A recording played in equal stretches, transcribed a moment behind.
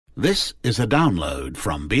This is a download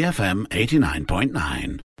from BFM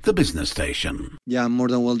 89.9, the business station. Yeah, more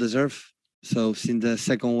than well deserved. So since the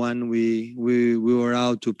second one, we were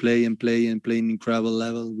out to play in incredible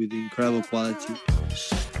level with incredible quality.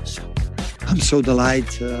 I'm so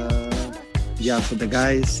delighted, for the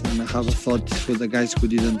guys, and I have a thought for the guys who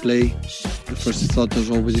didn't play. The first thought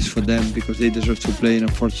was always for them because they deserve to play, and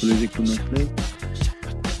unfortunately they could not play.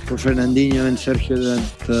 For Fernandinho and Sergio,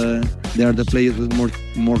 that they are the players with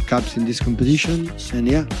more caps in this competition, and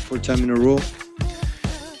yeah, 4 times in a row.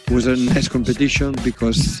 It was a nice competition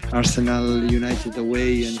because Arsenal, United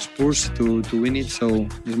away and Spurs to win it, so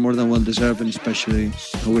it's more than well deserved, and especially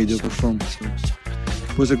the way they performed. So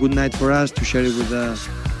it was a good night for us to share it with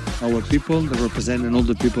our people, the represent, and all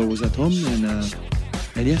the people who was at home,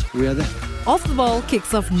 and yeah, we are there. Off the Ball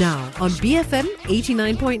kicks off now on BFM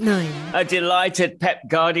 89.9. A delighted Pep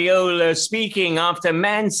Guardiola speaking after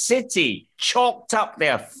Man City chalked up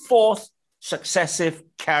their 4th successive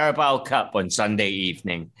Carabao Cup on Sunday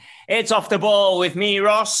evening. It's Off the Ball with me,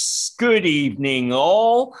 Ross. Good evening,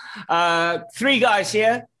 all. 3 guys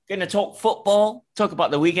here. Going to talk football, talk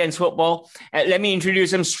about the weekend's football. Let me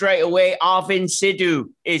introduce him straight away. Arvin Sidhu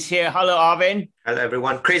is here. Hello, Arvin. Hello,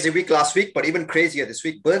 everyone. Crazy week last week, but even crazier this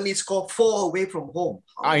week. Burnley scored 4 away from home.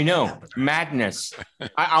 I know. Madness.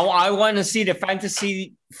 I want to see the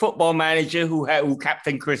fantasy football manager who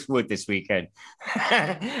captained Chris Wood this weekend.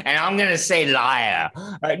 And I'm going to say liar.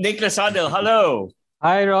 Nicholas Huddle, hello.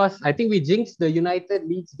 Hi, Ross. I think we jinxed the United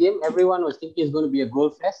Leeds game. Everyone was thinking it's going to be a goal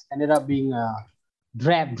fest. Ended up being a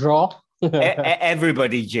drab draw.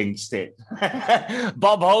 Everybody jinxed it.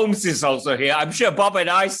 Bob Holmes is also here. I'm sure Bob and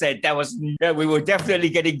I said we were definitely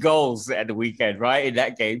getting goals at the weekend, right, in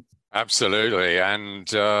that game. Absolutely. And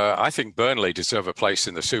I think Burnley deserve a place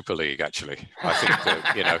in the Super League, actually. I think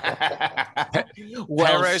that,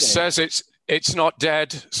 Perez says it's not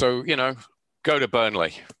dead. So, go to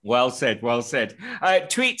Burnley. Well said, well said.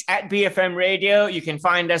 Tweet at BFM Radio. You can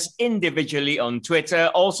find us individually on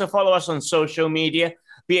Twitter. Also follow us on social media,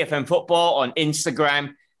 BFM Football on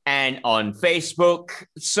Instagram and on Facebook.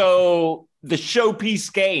 So the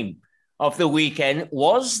showpiece game of the weekend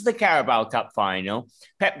was the Carabao Cup final.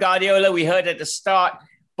 Pep Guardiola, we heard at the start,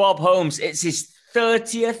 Bob Holmes, it's his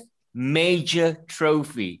 30th major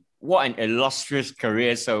trophy. What an illustrious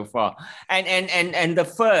career so far. And the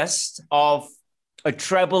first of a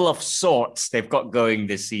treble of sorts they've got going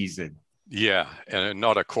this season. Yeah,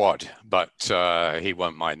 not a quad, but he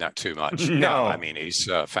won't mind that too much. No. I mean, he's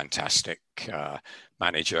a fantastic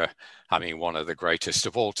manager. I mean, one of the greatest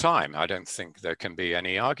of all time. I don't think there can be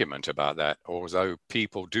any argument about that. Although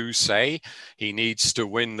people do say he needs to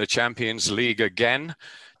win the Champions League again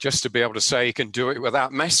just to be able to say he can do it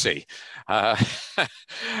without Messi.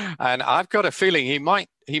 And I've got a feeling he might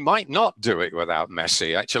not do it without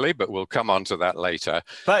Messi, actually, but we'll come on to that later.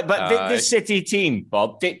 But this City team,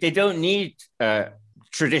 Bob, they don't need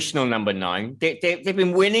traditional number 9. They've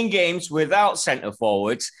been winning games without centre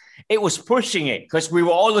forwards. It was pushing it because we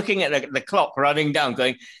were all looking at the clock running down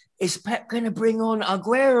going, is Pep going to bring on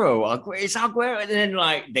Aguero? Is Aguero? And then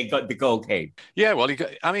they got the goal came. Yeah, well,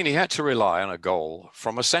 he had to rely on a goal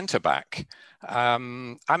from a centre-back.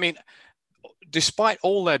 Despite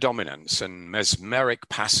all their dominance and mesmeric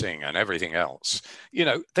passing and everything else,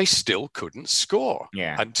 they still couldn't score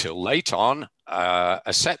until late on,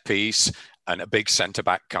 a set piece and a big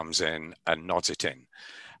centre-back comes in and nods it in.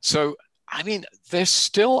 So, there's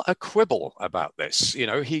still a quibble about this.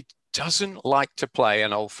 He doesn't like to play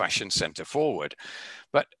an old-fashioned centre forward,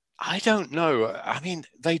 but I don't know.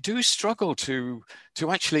 They do struggle to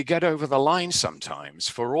actually get over the line sometimes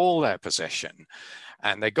for all their possession,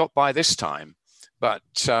 and they got by this time. But,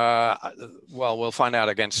 we'll find out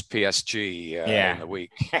against PSG in the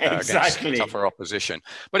week exactly. Against tougher opposition.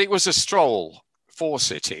 But it was a stroll for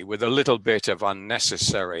City with a little bit of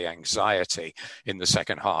unnecessary anxiety in the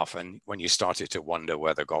second half, and when you started to wonder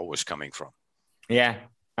where the goal was coming from. Yeah.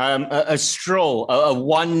 A stroll, a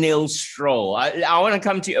 1-0 stroll. I want to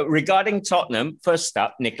come to you regarding Tottenham. First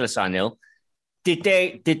up, Nicholas Anil. Did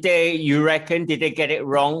they, you reckon, did they get it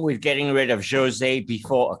wrong with getting rid of Jose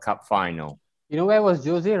before a cup final? Where was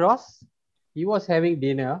Jose, Ross? He was having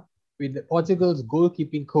dinner with Portugal's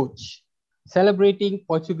goalkeeping coach, celebrating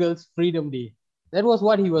Portugal's Freedom Day. That was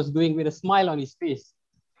what he was doing with a smile on his face.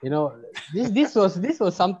 This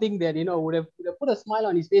was something that would have put a smile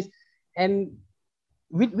on his face, and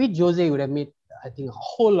with Jose would have made, I think, a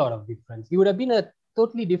whole lot of difference. He would have been a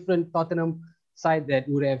totally different Tottenham side that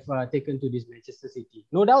would have taken to this Manchester City.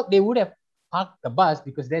 No doubt they would have parked the bus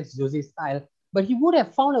because that's Jose's style, but he would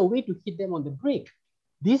have found a way to hit them on the break.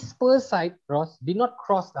 This Spurs side, Ross, did not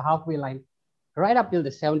cross the halfway line right up till the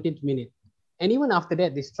 17th minute. And even after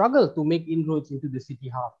that, they struggled to make inroads into the City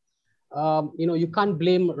half. You can't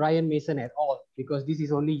blame Ryan Mason at all because this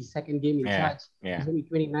is only his second game in charge. He's only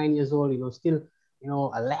 29 years old, still,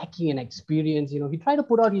 lacking in experience. He tried to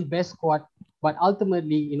put out his best squad, but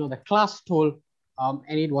ultimately, the class told,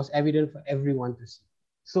 and it was evident for everyone to see.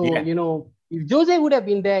 So, if Jose would have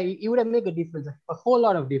been there, he would have made a difference, a whole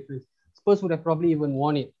lot of difference. Spurs would have probably even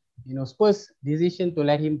won it. Spurs' decision to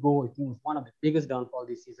let him go, I think, was one of the biggest downfalls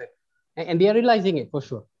this season. And they are realizing it for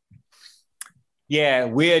sure. Yeah,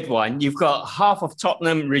 weird one. You've got half of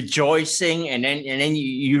Tottenham rejoicing, and then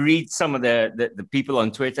you read some of the people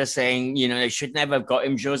on Twitter saying, they should never have got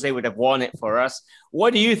him. Jose would have won it for us.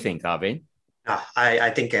 What do you think, Arvin?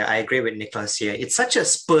 I think I agree with Nicholas here. It's such a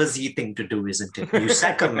Spursy thing to do, isn't it? You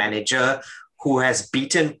sack a manager who has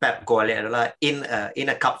beaten Pep Guardiola in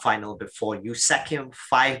a cup final before. You sack him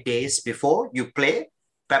 5 days before you play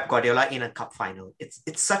Pep Guardiola in a cup final.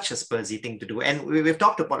 It's such a Spursy thing to do. And we've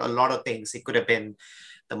talked about a lot of things. It could have been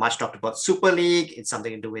the much talked about Super League. It's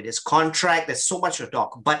something to do with his contract. There's so much to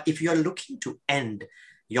talk. But if you're looking to end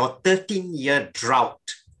your 13-year drought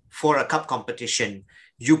for a cup competition,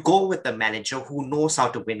 you go with the manager who knows how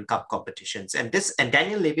to win cup competitions. And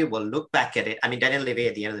Daniel Levy will look back at it. I mean, Daniel Levy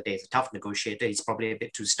at the end of the day is a tough negotiator. He's probably a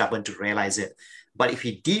bit too stubborn to realize it. But if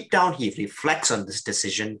he deep down, he reflects on this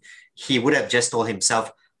decision, he would have just told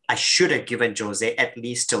himself, I should have given Jose at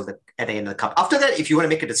least till at the end of the cup. After that, if you want to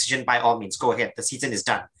make a decision, by all means, go ahead. The season is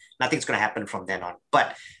done. Nothing's going to happen from then on.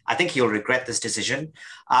 But I think he'll regret this decision.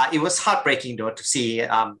 It was heartbreaking, though, to see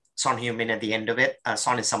Son Heung-min at the end of it.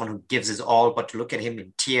 Son is someone who gives his all, but to look at him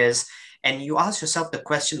in tears. And you ask yourself the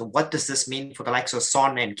question, what does this mean for the likes of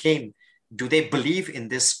Son and Kane? Do they believe in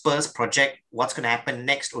this Spurs project? What's going to happen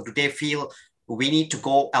next? Or do they feel we need to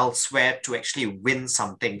go elsewhere to actually win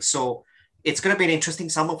something? So it's going to be an interesting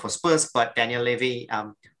summer for Spurs, but Daniel Levy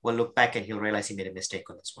will look back and he'll realize he made a mistake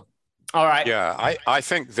on this one. All right. Yeah, I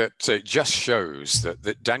think that it just shows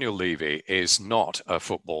that Daniel Levy is not a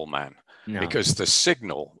football man. No. Because the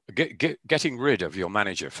signal, getting rid of your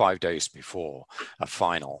manager 5 days before a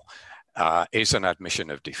final is an admission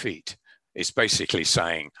of defeat. It's basically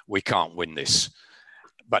saying, we can't win this.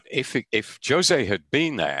 But if Jose had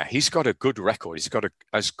been there, he's got a good record. He's got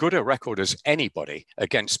as good a record as anybody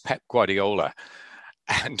against Pep Guardiola.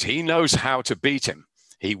 And he knows how to beat him.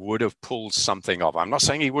 He would have pulled something off. I'm not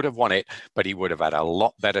saying he would have won it, but he would have had a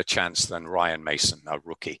lot better chance than Ryan Mason, a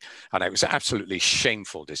rookie. And it was an absolutely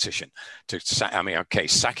shameful decision to sack. I mean, okay,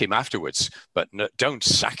 sack him afterwards, but don't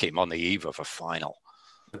sack him on the eve of a final.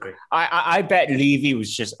 Okay. I bet Levy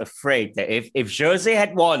was just afraid that if Jose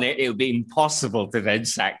had won it, it would be impossible to then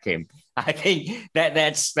sack him. I think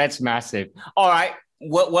that's massive. All right,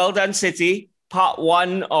 well done, City. Part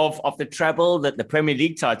one of the treble, that the Premier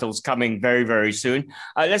League title's coming very, very soon.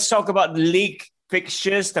 Let's talk about the league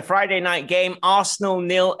fixtures. The Friday night game, Arsenal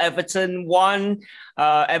 0, Everton 1.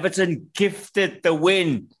 Everton gifted the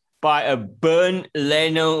win by a Bernd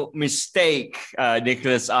Leno mistake,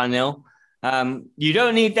 Nicholas Arnell. You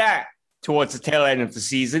don't need that towards the tail end of the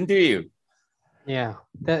season, do you? Yeah,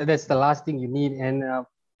 that's the last thing you need. And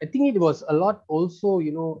I think it was a lot also,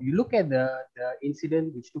 you look at the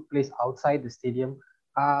incident which took place outside the stadium.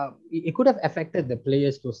 It could have affected the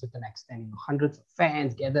players to a certain extent. Hundreds of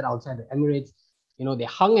fans gathered outside the Emirates. They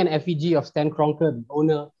hung an effigy of Stan Kroenke, the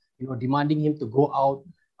owner, demanding him to go out.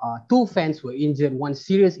 2 fans were injured, one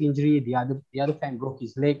serious injury, the other fan broke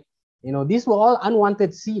his leg. These were all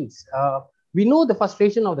unwanted scenes. We know the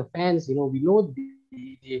frustration of the fans. We know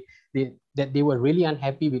that they were really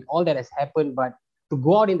unhappy with all that has happened, but to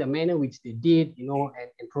go out in the manner which they did,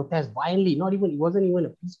 and protest violently, it wasn't even a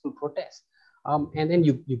peaceful protest. And then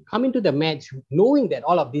you come into the match knowing that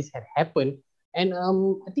all of this had happened. And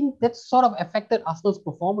I think that sort of affected Arsenal's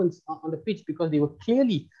performance on the pitch because they were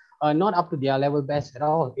clearly not up to their level best at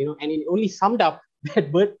all, and it only summed up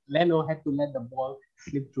that Bernd Leno had to let the ball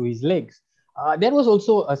slip through his legs. That was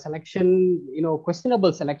also a selection,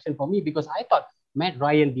 questionable selection for me because I thought Matt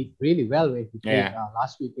Ryan did really well when he played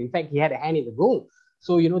last week. In fact, he had a hand in the goal.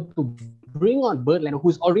 So, to bring on Bernd Leno,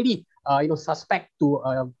 who's already, suspect to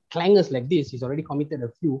clangers like this, he's already committed a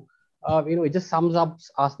few, it just sums up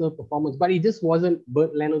Arsenal performance. But it just wasn't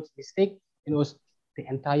Bernd Leno's mistake. It was the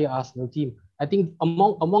entire Arsenal team. I think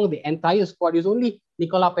among the entire squad, it was only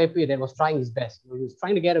Nicolas Pepe that was trying his best. He was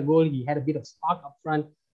trying to get a goal. He had a bit of spark up front.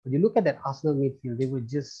 But you look at that Arsenal midfield, they were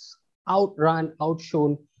just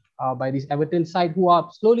outshone by this Everton side who are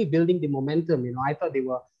slowly building the momentum. I thought they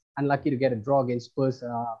were unlucky to get a draw against Spurs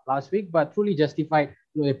last week, but truly justified.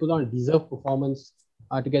 They put on a deserved performance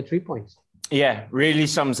to get 3 points. Yeah, really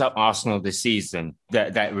sums up Arsenal this season,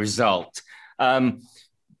 that result.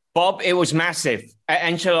 Bob, it was massive.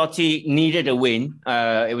 Ancelotti needed a win.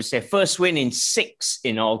 It was their first win in 6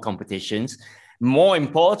 in all competitions. More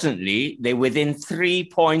importantly, they're within 3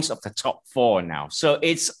 points of the top 4 now. So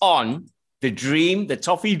it's on. The dream, the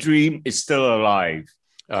Toffee dream is still alive.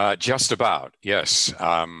 Just about, yes.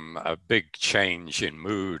 A big change in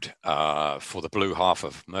mood for the blue half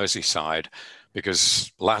of Merseyside,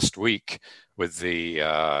 because last week with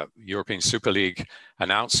the European Super League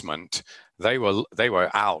announcement, they were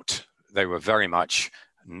out. They were very much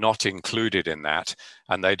not included in that,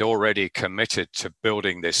 and they'd already committed to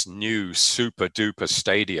building this new super duper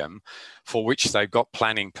stadium for which they've got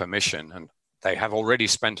planning permission, and they have already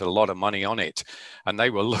spent a lot of money on it, and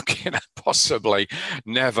they were looking at possibly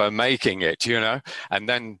never making it, and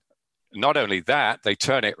then not only that, they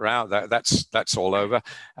turn it around, that's all over,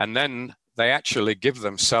 and then they actually give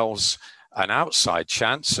themselves an outside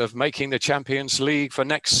chance of making the Champions League for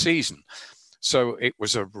next season. So it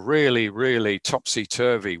was a really, really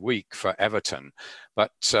topsy-turvy week for Everton.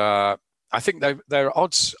 But I think their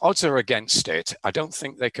odds are against it. I don't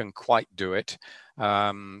think they can quite do it.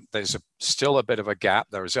 There's still a bit of a gap.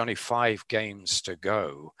 There is only 5 games to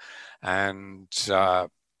go. And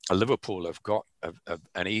Liverpool have got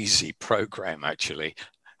an easy program, actually,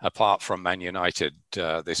 apart from Man United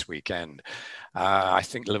this weekend. I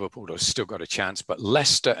think Liverpool have still got a chance, but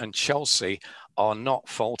Leicester and Chelsea are not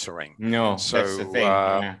faltering. No, so, that's the thing.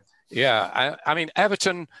 I mean,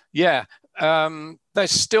 Everton, they're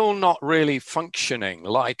still not really functioning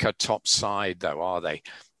like a top side, though, are they?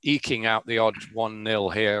 Eking out the odd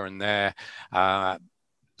 1-0 here and there.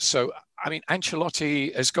 So, I mean,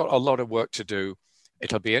 Ancelotti has got a lot of work to do.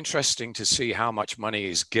 It'll be interesting to see how much money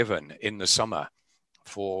is given in the summer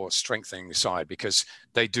for strengthening the side, because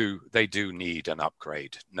they do need an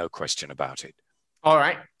upgrade, no question about it. All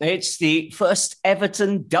right, it's the first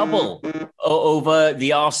Everton double over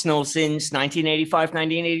the Arsenal since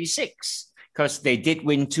 1985-1986, because they did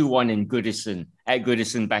win 2-1 in Goodison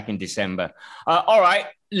back in December. All right,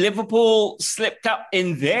 Liverpool slipped up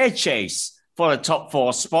in their chase for the top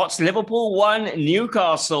 4 spots. Liverpool won,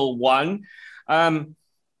 Newcastle won.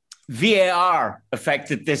 VAR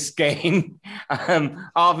affected this game.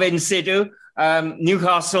 Arvind Sidhu,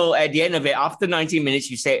 Newcastle at the end of it, after 90 minutes,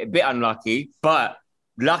 you say a bit unlucky, but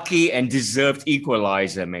lucky and deserved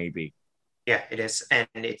equalizer, maybe. Yeah, it is. And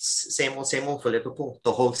it's same old for Liverpool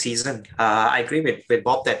the whole season. I agree with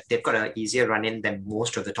Bob that they've got an easier run in than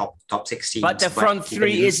most of the top 6 teams. But the front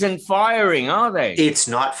 3 isn't firing, are they? It's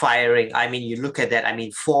not firing. I mean, you look at that. I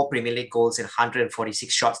mean, 4 Premier League goals in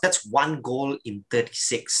 146 shots. That's 1 goal in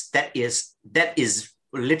 36. That is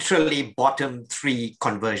literally bottom 3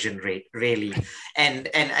 conversion rate, really. And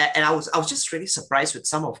I was just really surprised with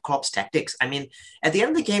some of Klopp's tactics. I mean, at the end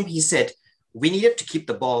of the game, he said, we needed to keep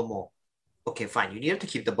the ball more. Okay, fine. You needed to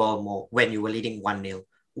keep the ball more when you were leading 1-0.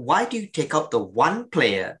 Why do you take out the one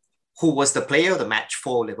player who was the player of the match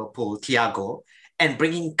for Liverpool, Thiago, and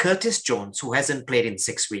bring in Curtis Jones, who hasn't played in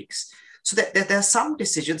 6 weeks? So there are some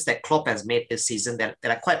decisions that Klopp has made this season that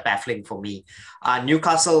are quite baffling for me.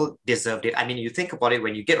 Newcastle deserved it. I mean, you think about it,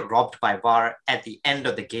 when you get robbed by VAR at the end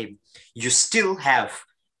of the game, you still have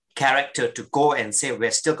character to go and say, we're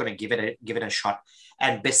still going to give it a shot.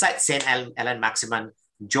 And besides St. Maximin,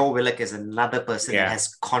 Joe Willock is another person that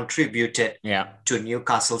has contributed to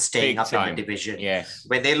Newcastle staying up in the division. Yes.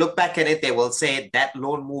 When they look back at it, they will say that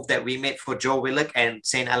loan move that we made for Joe Willock and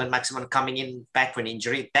St. Maximin coming in back from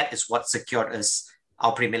injury, that is what secured us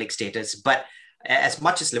our Premier League status. But as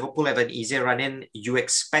much as Liverpool have an easier run in, you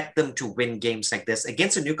expect them to win games like this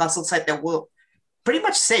against a Newcastle side that were pretty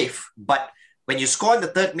much safe. But when you score in the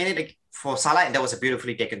 3rd minute for Salah, and that was a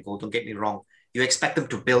beautifully taken goal, don't get me wrong, you expect them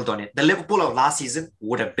to build on it. The Liverpool of last season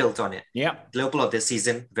would have built on it. Yeah. The Liverpool of this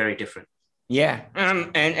season, very different. Yeah.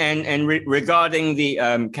 Regarding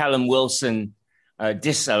the Callum Wilson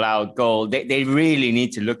disallowed goal, they really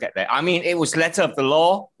need to look at that. I mean, it was letter of the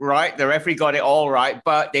law, right? The referee got it all right,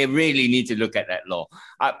 but they really need to look at that law.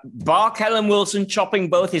 Bar Callum Wilson chopping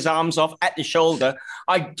both his arms off at the shoulder,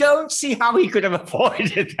 I don't see how he could have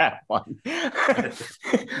avoided that one.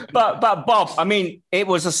 but Bob, I mean, it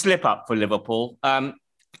was a slip up for Liverpool.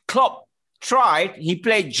 Klopp tried. He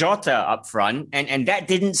played Jota up front, and that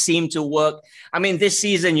didn't seem to work. I mean, this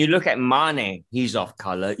season, you look at Mane, he's off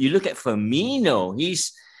color. You look at Firmino,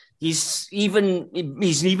 he's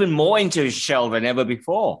even more into his shell than ever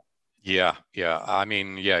before. Yeah. I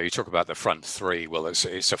mean, you talk about the front 3. Well,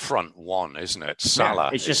 it's a front 1, isn't it? Salah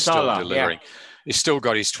it's just still Salah delivering. Yeah. He's still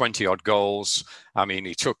got his 20-odd goals. I mean,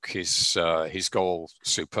 he took his goal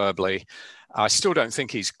superbly. I still don't think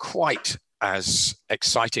he's quite as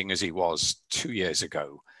exciting as he was 2 years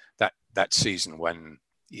ago. that season when,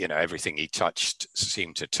 everything he touched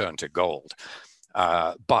seemed to turn to gold.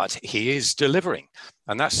 But he is delivering.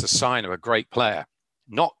 And that's the sign of a great player.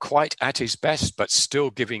 Not quite at his best, but still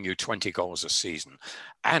giving you 20 goals a season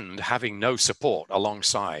and having no support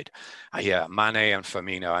alongside. Mane and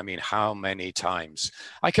Firmino, I mean, how many times?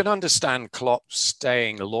 I can understand Klopp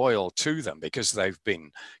staying loyal to them because they've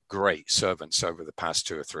been great servants over the past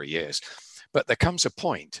 2 or 3 years. But there comes a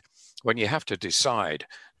point when you have to decide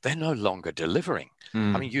they're no longer delivering.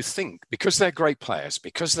 I mean, you think because they're great players,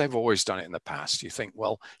 because they've always done it in the past, you think,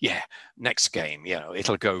 well, yeah, next game,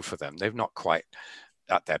 it'll go for them. They've not quite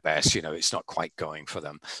at their best, it's not quite going for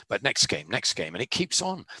them. But next game, and it keeps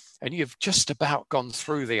on. And you've just about gone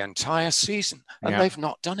through the entire season and they've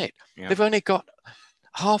not done it. Yeah. They've only got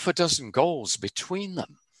half a dozen goals between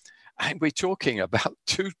them. And we're talking about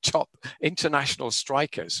 2 top international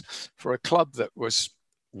strikers for a club that was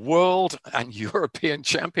world and European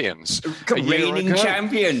champions. Reigning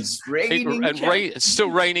champions. Still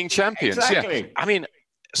reigning champions. Exactly. Yeah. I mean,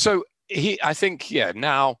 so I think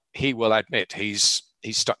now he will admit he's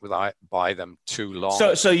stuck by them too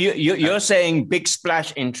long. So you're saying big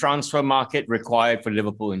splash in transfer market required for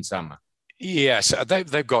Liverpool in summer? Yes,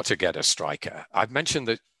 they've got to get a striker. I've mentioned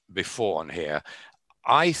that before on here.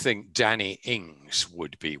 I think Danny Ings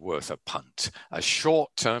would be worth a punt, a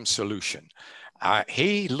short-term solution.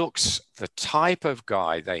 He looks the type of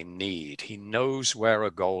guy they need. He knows where a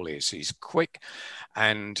goal is. He's quick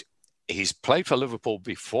and he's played for Liverpool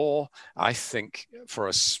before. I think for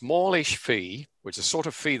a smallish fee, which is the sort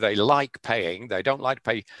of fee they like paying. They don't like to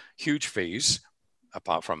pay huge fees,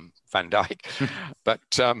 apart from Van Dijk.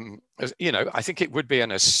 But, I think it would be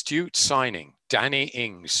an astute signing. Danny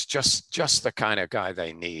Ings, just the kind of guy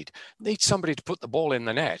they need. Need somebody to put the ball in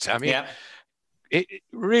the net. I mean, it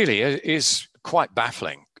really is quite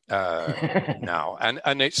baffling now.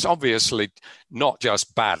 And it's obviously not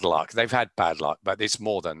just bad luck. They've had bad luck, but it's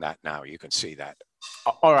more than that now. You can see that.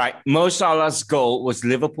 All right. Mo Salah's goal was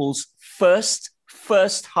Liverpool's first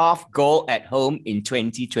half goal at home in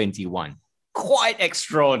 2021. Quite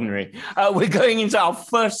extraordinary. We're going into our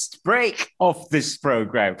first break of this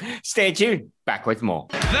program. Stay tuned. Back with more.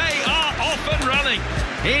 They are off and running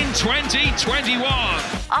in 2021.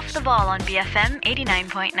 Off the ball on BFM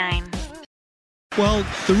 89.9. Well,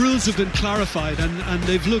 the rules have been clarified and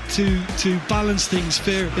they've looked to balance things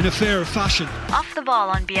in a fairer fashion. Off the ball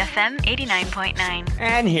on BFM 89.9.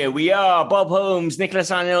 And here we are, Bob Holmes, Nicholas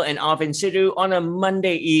Anil and Arvin Sidhu on a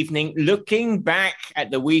Monday evening, looking back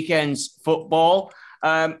at the weekend's football.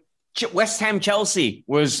 West Ham Chelsea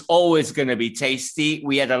was always going to be tasty.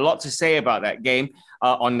 We had a lot to say about that game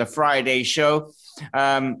on the Friday show.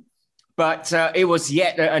 But it was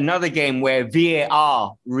yet another game where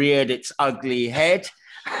VAR reared its ugly head.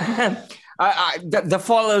 The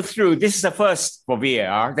follow-through, this is a first for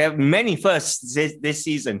VAR. There are many firsts this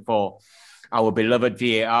season for our beloved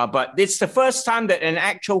VAR, but it's the first time that an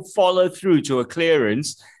actual follow-through to a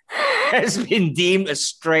clearance has been deemed a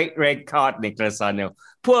straight red card, Nicholas Anil.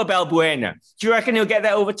 Poor Balbuena. Do you reckon he'll get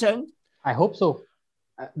that overturned? I hope so.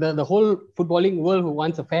 The whole footballing world who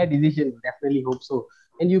wants a fair decision definitely hope so.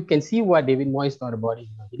 And you can see what David Moyes thought about it.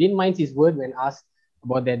 He didn't mind his word when asked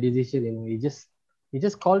about that decision. He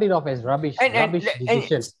just called it off as rubbish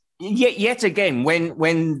decision. Yet again, when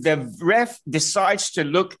the ref decides to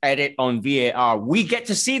look at it on VAR, we get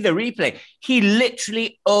to see the replay. He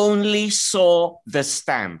literally only saw the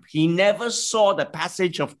stamp. He never saw the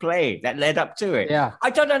passage of play that led up to it. Yeah,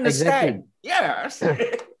 I don't understand. Exactly. Yes.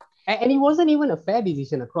 And it wasn't even a fair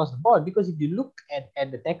decision across the board, because if you look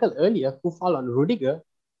at the tackle earlier, who fouled on Rudiger,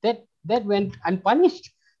 that went unpunished.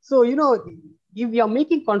 So, if you're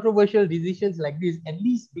making controversial decisions like this, at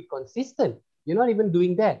least be consistent. You're not even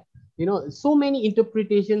doing that. So many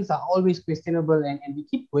interpretations are always questionable, and we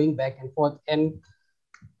keep going back and forth. And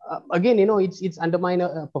again, it's undermined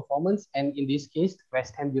performance. And in this case,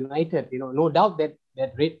 West Ham United, no doubt that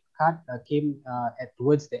red card came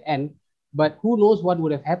towards the end. But who knows what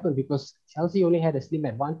would have happened, because Chelsea only had a slim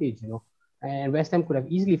advantage, and West Ham could have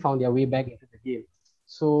easily found their way back into the game.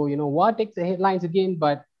 So, VAR takes the headlines again,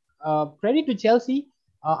 but credit to Chelsea.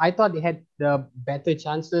 I thought they had the better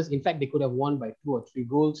chances. In fact, they could have won by 2 or 3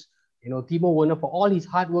 goals. Timo Werner, for all his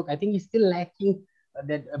hard work, I think he's still lacking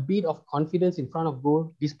that a bit of confidence in front of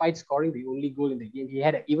goal, despite scoring the only goal in the game. He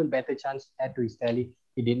had an even better chance to add to his tally.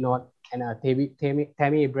 He did not. And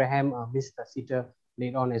Tammy Abraham missed a sitter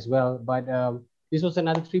late on as well. But this was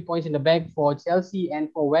another 3 points in the bag for Chelsea. And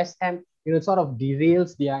for West Ham, it sort of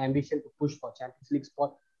derails their ambition to push for Champions League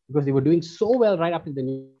spot, because they were doing so well right up to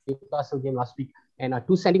the Newcastle game last week. And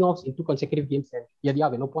 2 sending offs in 2 consecutive games, and here they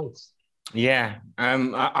are with no points. Yeah,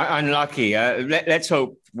 unlucky. Let's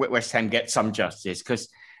hope West Ham get some justice, because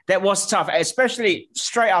that was tough, especially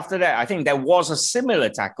straight after that. I think there was a similar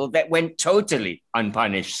tackle that went totally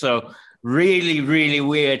unpunished. So really, really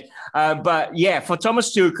weird. But yeah, for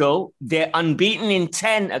Thomas Tuchel, they're unbeaten in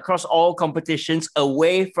 10 across all competitions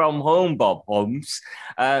away from home, Bob Holmes.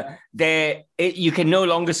 You can no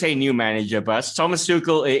longer say new manager bust. Thomas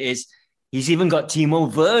Tuchel he's even got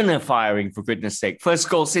Timo Werner firing, for goodness sake. First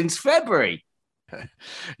goal since February.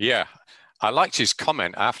 Yeah, I liked his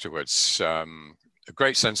comment afterwards. A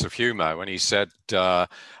great sense of humor when he said,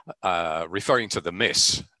 referring to the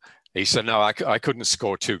miss, he said, "No, I couldn't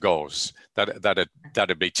score 2 goals.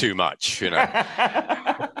 That'd be too much, you know."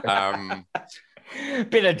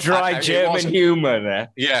 Bit of dry German humor there.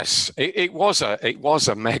 Yes, it was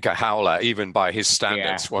a mega howler, even by his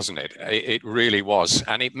standards, wasn't it? It really was,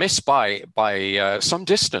 and it missed by some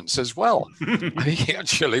distance as well. He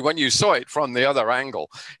actually, when you saw it from the other angle,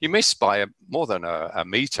 he missed by more than a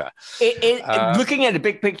meter. Looking at the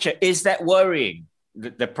big picture, is that worrying?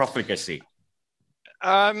 The profligacy?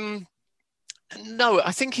 No,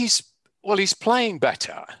 I think he's playing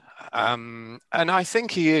better. And I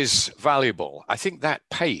think he is valuable. I think that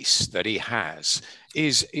pace that he has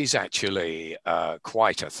is actually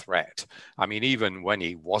quite a threat. I mean, even when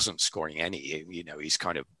he wasn't scoring any, you know, he's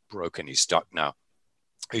kind of broken his duck now.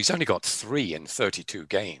 He's only got 3 in 32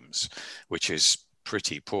 games, which is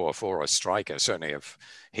pretty poor for a striker, certainly of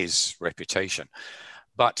his reputation.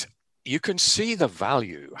 But you can see the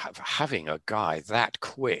value of having a guy that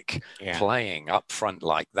quick playing up front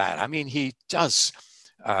like that. I mean, he does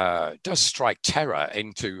strike terror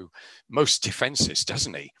into most defenses,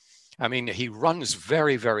 doesn't he? I mean, he runs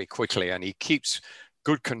very, very quickly and he keeps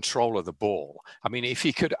good control of the ball. I mean, if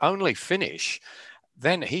he could only finish,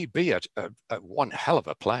 then he'd be a one hell of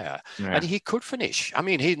a player. Yeah. And he could finish. I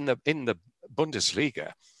mean, in the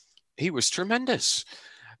Bundesliga, he was tremendous.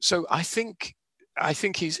 So I think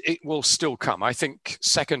it will still come. I think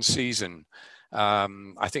second season,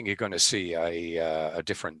 I think you're going to see a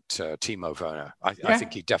different Timo Werner. I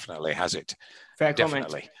think he definitely has it. Fair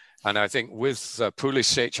definitely. Comment. And I think with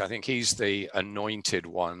Pulisic, I think he's the anointed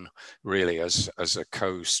one, really, as a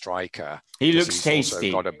co-striker. He looks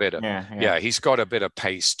tasty. Got a bit of, he's got a bit of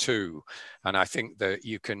pace too. And I think that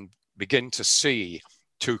you can begin to see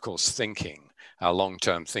Tuchel's thinking,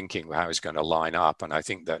 long-term thinking, how he's going to line up. And I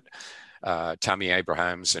think that Tammy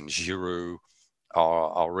Abrahams and Giroud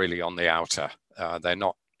are really on the outer. They're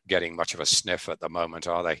not getting much of a sniff at the moment,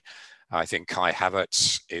 are they? I think Kai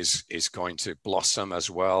Havertz is going to blossom as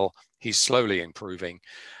well. He's slowly improving.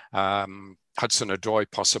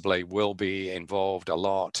 Hudson-Odoi possibly will be involved a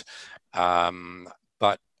lot.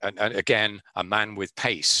 But again, a man with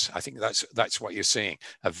pace. I think that's what you're seeing.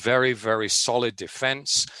 A very, very solid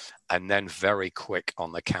defense and then very quick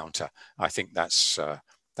on the counter. I think that's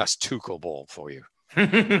Tuchel ball for you. For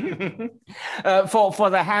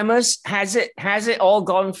the Hammers, has it all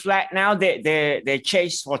gone flat now? They're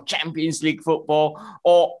chased for Champions League football,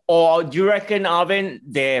 or do you reckon, Arvin,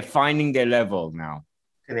 they're finding their level now?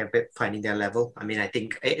 They're a bit finding their level. I mean, I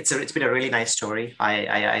think it's been a really nice story.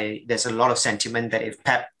 There's a lot of sentiment that if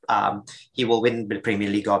Pep, he will win the Premier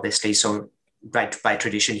League, obviously. So by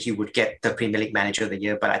tradition, he would get the Premier League Manager of the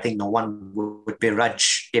Year, but I think no one would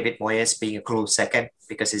begrudge David Moyes being a close second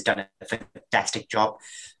because he's done a fantastic job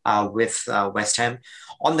with West Ham.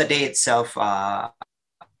 On the day itself, I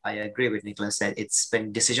agree with Nicholas that it's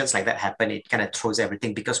when decisions like that happen, it kind of throws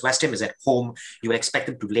everything because West Ham is at home. You would expect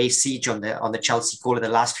them to lay siege on the Chelsea goal in the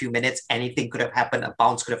last few minutes. Anything could have happened. A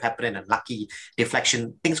bounce could have happened, an unlucky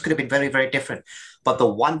deflection. Things could have been very, very different. But the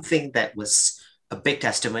one thing that was a big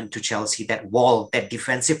testament to Chelsea, that wall, that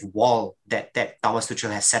defensive wall that Thomas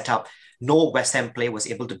Tuchel has set up. No West Ham player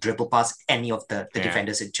was able to dribble past any of the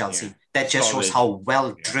defenders in Chelsea. Yeah. That just shows how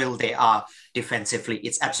well drilled they are defensively.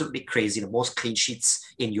 It's absolutely crazy. The most clean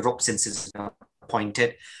sheets in Europe since it's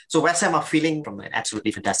appointed. So West Ham are feeling from an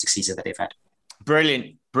absolutely fantastic season that they've had.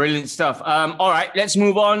 Brilliant stuff. All right, let's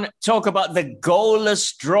move on. Talk about the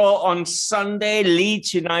goalless draw on Sunday.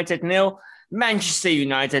 Leeds United 0. Manchester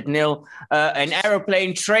United 0, an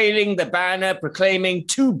aeroplane trailing the banner proclaiming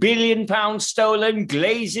 £2 billion stolen,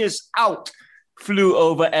 Glaziers out, flew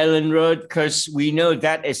over Ellen Road, because we know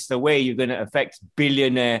that is the way you're going to affect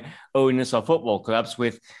billionaire owners of football clubs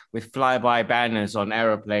with flyby banners on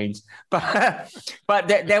aeroplanes. But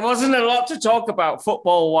there wasn't a lot to talk about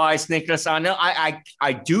football-wise, Nicholas. I know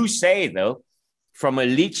I do say, though, from a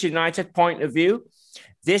Leeds United point of view,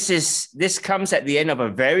 This comes at the end of a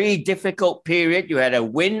very difficult period. You had a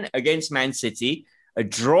win against Man City, a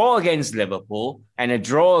draw against Liverpool, and a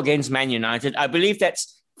draw against Man United. I believe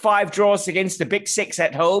that's 5 draws against the Big Six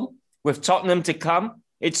at home with Tottenham to come.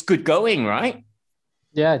 It's good going, right?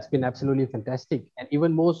 Yeah, it's been absolutely fantastic. And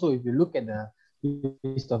even more so if you look at the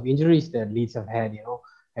list of injuries that Leeds have had,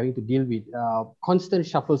 having to deal with constant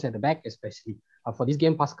shuffles at the back, especially. For this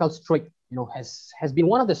game, Pascal Struijk, has been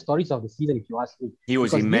one of the stories of the season, if you ask me. He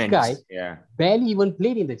was immense. This guy barely even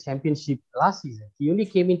played in the championship last season. He only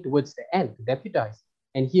came in towards the end to deputize.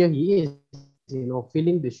 And here he is,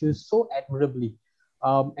 filling the shoes so admirably.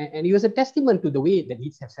 And it was a testament to the way that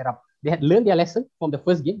Leeds have set up. They had learned their lesson from the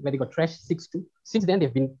first game where they got trashed 6-2. Since then,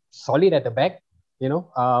 they've been solid at the back,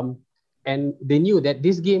 and they knew that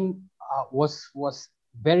this game was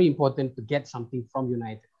very important to get something from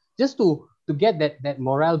United. Just to get that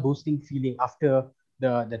morale boosting feeling after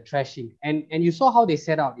the trashing. And you saw how they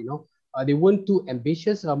set out, they weren't too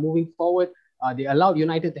ambitious moving forward. They allowed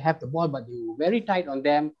United to have the ball, but they were very tight on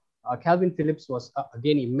them. Calvin Phillips was,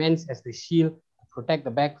 again, immense as the shield to protect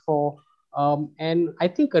the back four. And I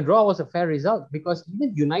think a draw was a fair result because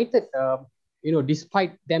even United,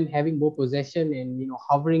 despite them having more possession and,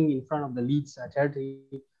 hovering in front of the Leeds territory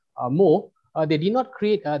more, they did not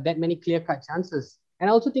create that many clear-cut chances. And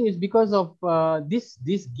I also think it's because of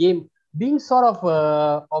this game being sort of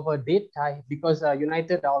a dead tie because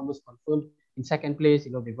United are almost confirmed in second place.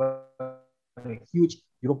 They've got a huge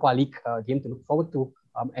Europa League game to look forward to,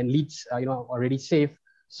 and Leeds, already safe.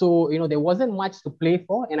 So, there wasn't much to play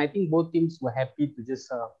for, and I think both teams were happy to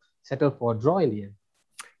just settle for a draw in the end.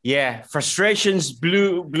 Yeah, frustrations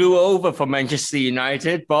blew over for Manchester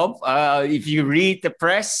United, Bob. If you read the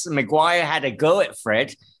press, Maguire had a go at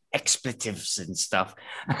Fred, expletives and stuff.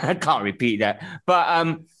 I can't repeat that.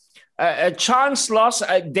 But a chance loss,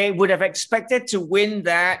 they would have expected to win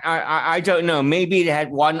that. I don't know. Maybe they had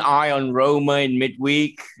one eye on Roma in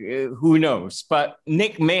midweek. Who knows? But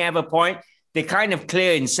Nick may have a point. They kind of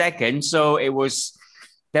clear in second, so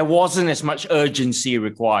there wasn't as much urgency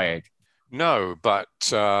required. No, but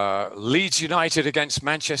Leeds United against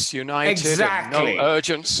Manchester United, exactly. No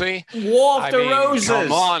urgency. War of the Roses.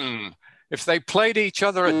 Come on. If they played each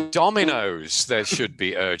other at dominoes, there should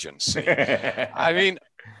be urgency.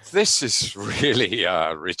 This is really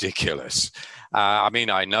ridiculous. I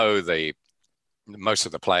know most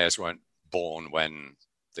of the players weren't born when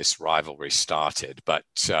this rivalry started, but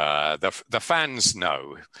the fans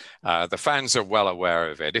know. The fans are well aware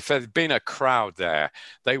of it. If there'd been a crowd there,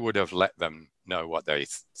 they would have let them know what they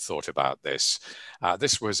thought about this.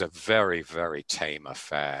 This was a very, very tame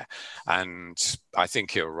affair. And I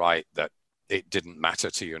think you're right that it didn't matter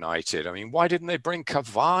to United. Why didn't they bring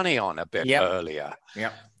Cavani on a bit earlier?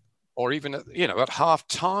 Yeah. Or even, at half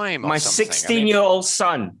time. My 16-year-old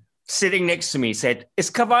son sitting next to me said, "Is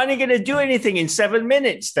Cavani going to do anything in 7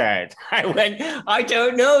 minutes, Dad?" I went, "I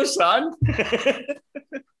don't know, son."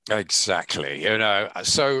 Exactly.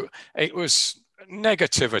 So it was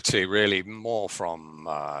negativity really more from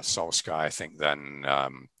Solskjaer, I think, than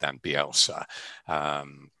Bielsa.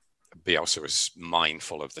 Bielsa was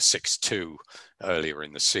mindful of the 6-2 earlier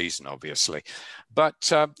in the season, obviously.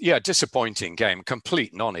 But disappointing game,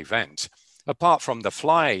 complete non-event. Apart from the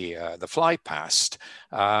fly past,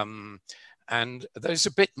 and there's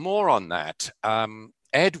a bit more on that.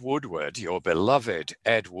 Ed Woodward, your beloved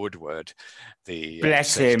Ed Woodward, the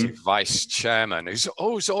vice chairman,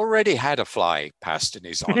 who's already had a fly past in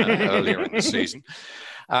his honor earlier in the season.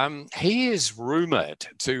 He is rumoured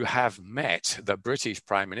to have met the British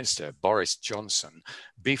Prime Minister, Boris Johnson,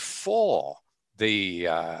 before the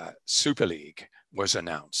Super League was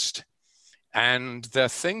announced. And the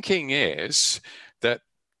thinking is that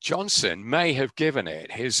Johnson may have given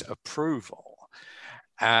it his approval.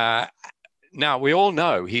 Now, we all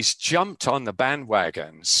know he's jumped on the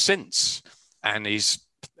bandwagon since, and he's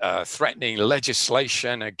threatening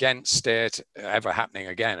legislation against it ever happening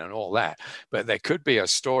again and all that. But there could be a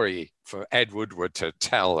story for Ed Woodward to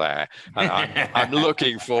tell there. And I'm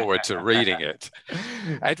looking forward to reading it.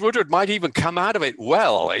 Ed Woodward might even come out of it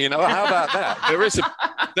well. How about that?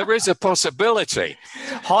 There is a possibility.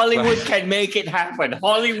 Hollywood can make it happen.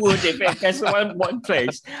 Hollywood, if there's one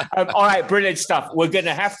place. All right, brilliant stuff. We're going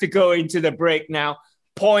to have to go into the break now.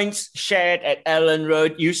 Points shared at Ellen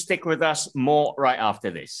Road. You stick with us. More right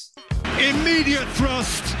after this. Immediate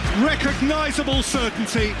thrust, recognisable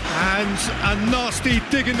certainty, and a nasty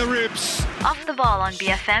dig in the ribs. Off the ball on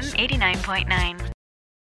BFM 89.9.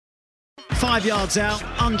 5 yards out,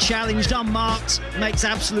 unchallenged, unmarked, makes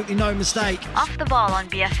absolutely no mistake. Off the ball on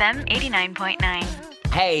BFM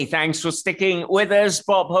 89.9. Hey, thanks for sticking with us.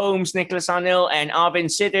 Bob Holmes, Nicholas Arnil, and Arvin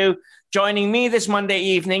Sidhu joining me this Monday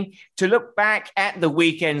evening to look back at the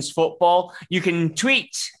weekend's football. You can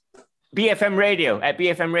tweet BFM Radio, at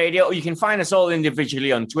BFM Radio. Or you can find us all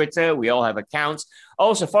individually on Twitter. We all have accounts.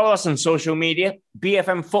 Also, follow us on social media,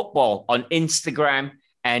 BFM Football on Instagram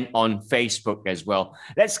and on Facebook as well.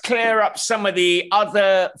 Let's clear up some of the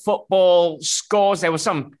other football scores. There was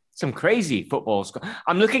some crazy football score.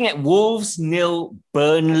 I'm looking at Wolves 0,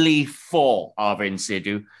 Burnley 4, Arvin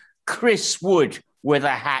Sidhu. Chris Wood with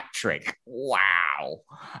a hat-trick. Wow.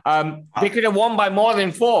 They could have won by more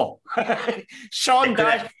than 4. Sean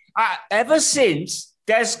Dyche, ever since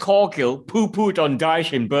Des Corgill poo-pooed on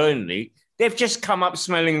Dyche in Burnley, they've just come up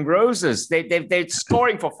smelling roses. They're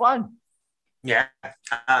scoring for fun. Yeah.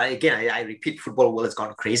 Again, I repeat, football world has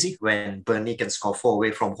gone crazy when Burnley can score 4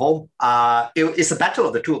 away from home. It's a battle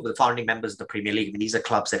of the two of the founding members of the Premier League. I mean, these are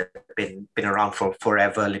clubs that have been around for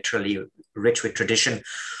forever, literally rich with tradition.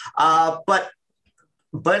 But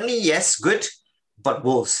Burnley, yes, good. But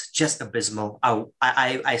Wolves, just abysmal.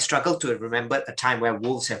 I struggle to remember a time where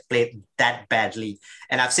Wolves have played that badly.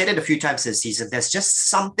 And I've said it a few times this season. There's just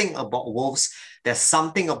something about Wolves. There's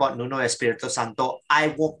something about Nuno Espirito Santo.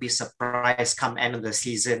 I won't be surprised come end of the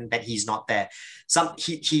season that he's not there.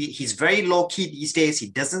 He's very low-key these days. He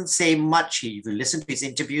doesn't say much. If you listen to his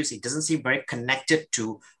interviews, he doesn't seem very connected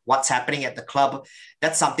to what's happening at the club.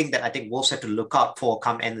 That's something that I think Wolves have to look out for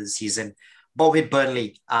come end of the season. But with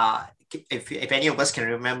Burnley, if any of us can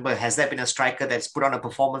remember, has there been a striker that's put on a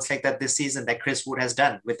performance like that this season that Chris Wood has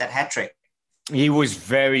done with that hat-trick? He was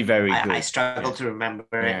very, very good. I struggle to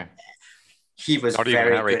remember it. He was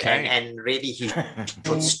very good. And really, he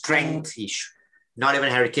showed strength. Not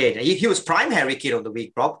even Harry Kane. He was prime Harry Kane of the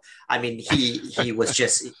week, Rob. I mean, he was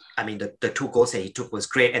just, I mean, the 2 goals that he took was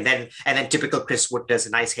great. And then typical Chris Wood does a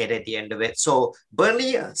nice header at the end of it. So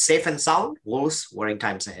Burnley, safe and sound. Wolves, worrying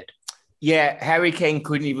times ahead. Yeah, Harry Kane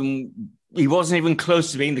he wasn't even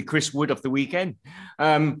close to being the Chris Wood of the weekend.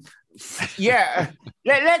 Yeah,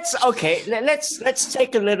 let's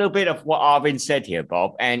take a little bit of what Arvin said here,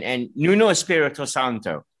 Bob, and Nuno Espirito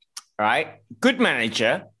Santo, right? Good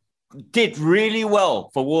manager, did really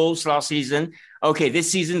well for Wolves last season. Okay,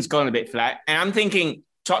 this season's gone a bit flat, and I'm thinking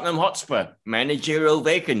Tottenham Hotspur, managerial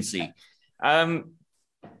vacancy.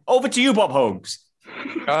 Over to you, Bob Holmes.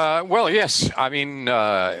 Well, yes, I mean...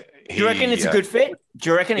 do you reckon it's a good fit?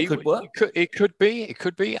 Do you reckon it could work? It could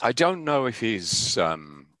be. I don't know if he's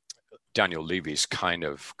Daniel Levy's kind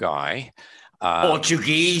of guy.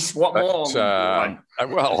 Portuguese? What more?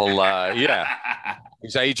 Yeah.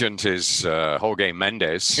 His agent is Jorge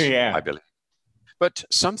Mendes, I believe. But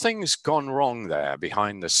something's gone wrong there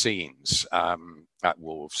behind the scenes at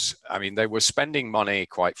Wolves. I mean, they were spending money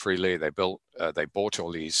quite freely. They bought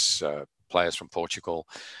all these players from Portugal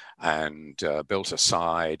and built a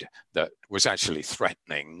side that was actually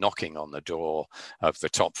threatening, knocking on the door of the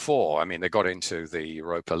top 4. I mean, they got into the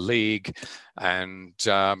Europa League, and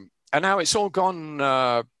now it's all gone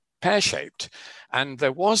pear-shaped. And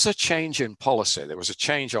there was a change in policy. There was a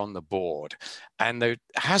change on the board, and there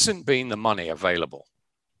hasn't been the money available.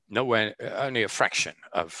 Nowhere, only a fraction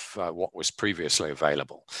of what was previously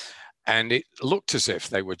available. And it looked as if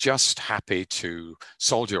they were just happy to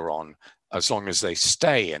soldier on as long as they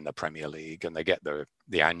stay in the Premier League and they get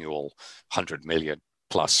the annual 100 million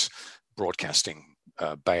plus broadcasting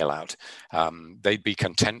bailout. They'd be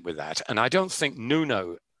content with that. And I don't think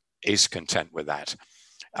Nuno is content with that.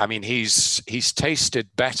 I mean, he's tasted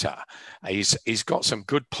better. He's got some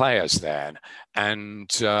good players there, and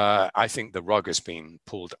I think the rug has been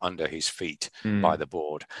pulled under his feet by the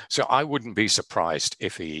board. So I wouldn't be surprised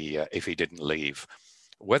if he didn't leave.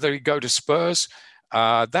 Whether he go to Spurs,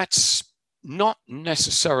 that's not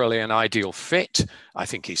necessarily an ideal fit. I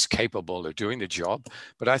think he's capable of doing the job,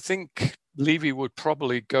 but I think Levy would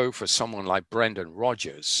probably go for someone like Brendan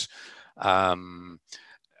Rodgers.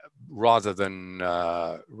 Rather than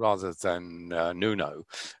Nuno.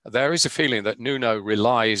 There is a feeling that Nuno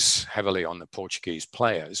relies heavily on the Portuguese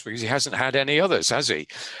players because he hasn't had any others, has he?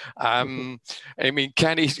 I mean,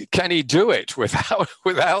 can he do it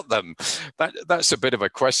without them? That's a bit of a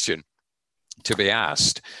question to be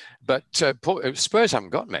asked. But Spurs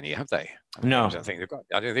haven't got many, have they? No, I don't think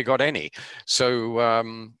they've got any.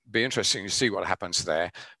 So be interesting to see what happens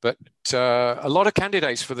there. But a lot of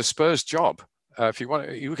candidates for the Spurs job. If you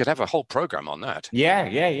want, you could have a whole program on that. Yeah.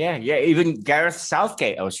 Even Gareth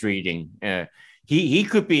Southgate, I was reading. He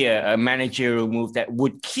could be a managerial move that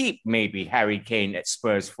would keep maybe Harry Kane at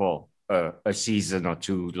Spurs for a season or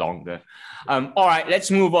two longer. All right, let's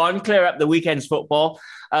move on. Clear up the weekend's football.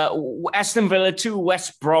 Aston Villa 2,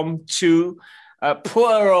 West Brom 2.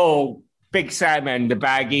 Poor old Big Sam and the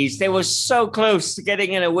Baggies. They were so close to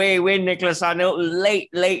getting an away win, Nicholas Arnold. Late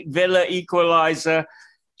Villa equaliser.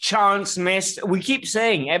 chance missed. We keep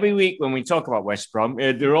saying every week when we talk about West Brom,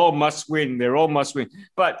 they're all must win. They're all must win.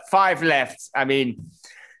 But 5 left. I mean,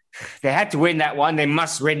 they had to win that one. They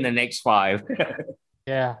must win the next 5.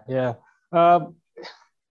 Yeah.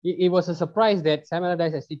 It was a surprise that Sam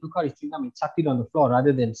Allardyce actually took out his chewing gum and chucked it on the floor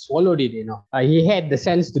rather than swallowed it. He had the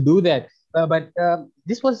sense to do that. But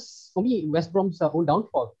this was, for me, West Brom's own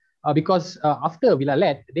downfall. Because after Villa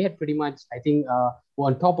led, they had pretty much, I think, were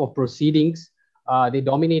on top of proceedings. They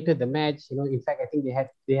dominated the match. In fact, I think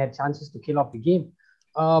they had chances to kill off the game.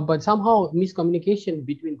 But somehow miscommunication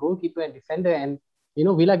between goalkeeper and defender, and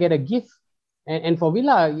Villa get a gift. And for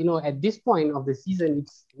Villa, at this point of the season,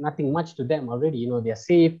 it's nothing much to them already. They're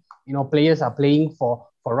safe. Players are playing for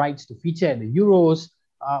rights to feature at the Euros.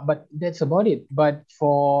 But that's about it. But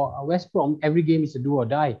for West Brom, every game is a do or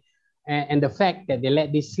die. And the fact that they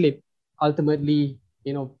let this slip ultimately,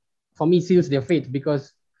 for me, seals their fate,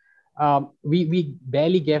 because we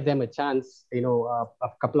barely gave them a chance, a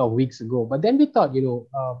couple of weeks ago. But then we thought,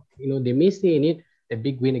 they may stay in it. The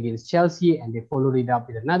big win against Chelsea, and they followed it up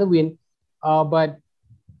with another win. But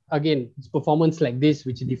again, it's performance like this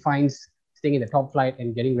which defines staying in the top flight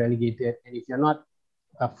and getting relegated. And if you're not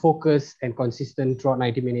focused and consistent throughout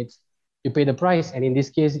 90 minutes, you pay the price. And in this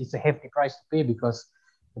case, it's a hefty price to pay, because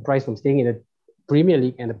the price from staying in the Premier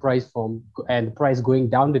League and the price going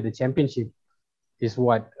down to the Championship is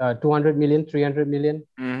what, 200 million, 300 million.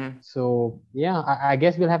 Mm-hmm. So yeah, I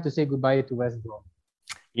guess we'll have to say goodbye to West Brom.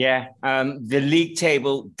 Yeah, the league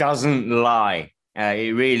table doesn't lie.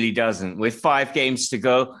 It really doesn't. With 5 games to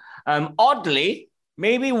go, oddly,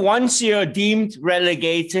 maybe once you're deemed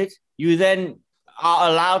relegated, you then are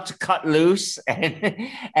allowed to cut loose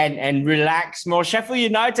and relax more. Sheffield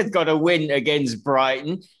United got a win against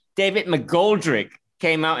Brighton. David McGoldrick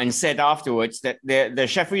came out and said afterwards that the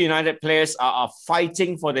Sheffield United players are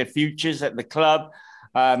fighting for their futures at the club.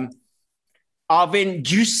 Arvin,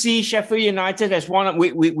 do you see Sheffield United as one of...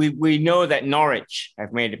 We know that Norwich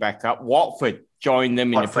have made it back up. Watford joined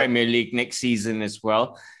them in the Premier League next season as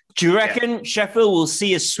well. Do you reckon Sheffield will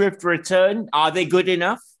see a swift return? Are they good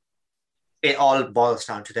enough? It all boils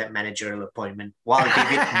down to that managerial appointment. While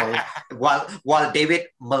David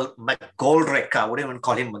McGoldrick, I wouldn't even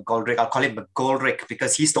call him McGoldrick, I'll call him McGoldrick,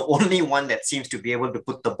 because he's the only one that seems to be able to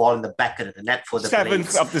put the ball in the back of the net for the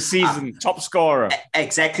 7th of the season, top scorer.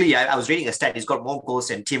 Exactly. I was reading a stat. He's got more goals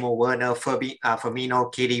than Timo Werner,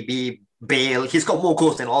 Firmino, KDB, Bale. He's got more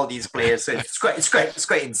goals than all these players. So it's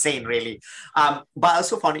quite insane, really. But I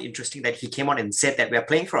also found it interesting that he came on and said that we're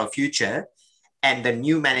playing for our future, and the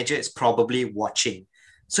new manager is probably watching.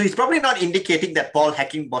 So he's probably not indicating that Paul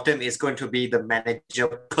Heckingbottom is going to be the manager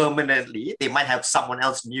permanently. They might have someone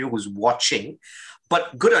else new who's watching.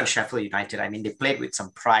 But good on Sheffield United. I mean, they played with some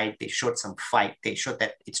pride. They showed some fight. They showed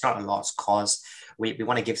that it's not a lost cause. We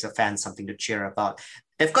want to give the fans something to cheer about.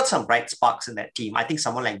 They've got some bright sparks in that team. I think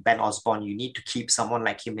someone like Ben Osborne, you need to keep someone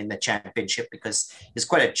like him in the Championship, because he's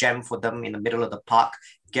quite a gem for them in the middle of the park.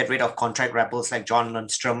 Get rid of contract rebels like John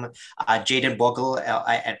Lundstrom. Jayden Bogle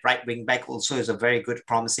at right wing back also is a very good,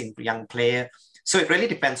 promising young player. So it really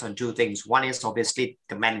depends on 2 things. One is obviously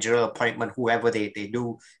the managerial appointment, whoever they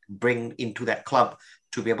do bring into that club,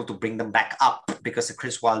 to be able to bring them back up, because the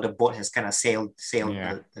Chris Wilder boat has kind of sailed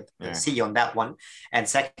the sea on that one. And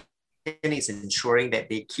second is ensuring that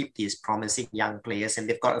they keep these promising young players, and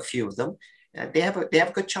they've got a few of them. They have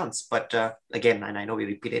a good chance. But again, and I know we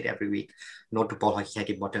repeat it every week, no to Paul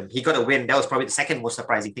Heckingbottom. He got a win. That was probably the second most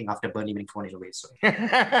surprising thing after Burnley winning 4-0 away. So.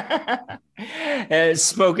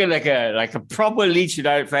 Spoken like a proper Leeds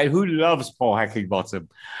United fan who loves Paul Heckingbottom.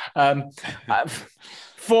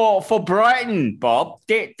 For Brighton, Bob,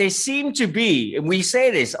 they seem to be, and we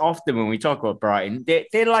say this often when we talk about Brighton,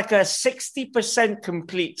 they're like a 60%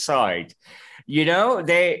 complete side.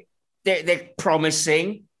 They're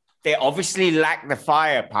promising. They obviously lack the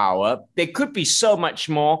firepower. There could be so much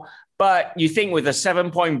more, but you think with a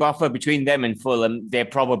 7-point buffer between them and Fulham, they're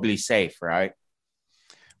probably safe, right?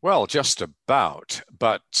 Well, just about,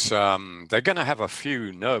 but they're going to have a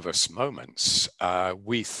few nervous moments.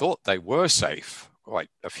 We thought they were safe quite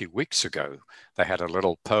a few weeks ago. They had a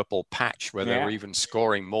little purple patch where they were even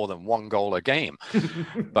scoring more than 1 goal a game.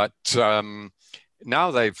 But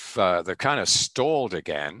now they're kind of stalled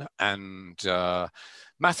again, and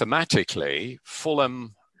mathematically,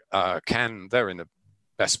 Fulham they're in the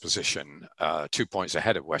best position, 2 points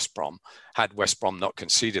ahead of West Brom. Had West Brom not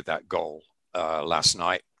conceded that goal last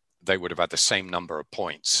night, they would have had the same number of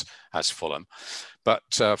points as Fulham. But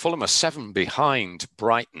Fulham are 7 behind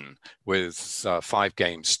Brighton with 5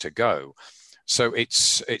 games to go. So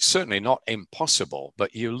it's certainly not impossible,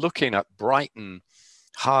 but you're looking at Brighton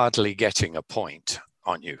hardly getting a point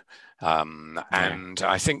aren't you? And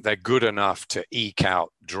I think they're good enough to eke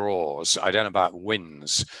out draws. I don't know about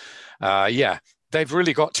wins. They've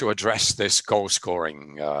really got to address this goal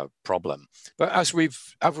scoring problem. But as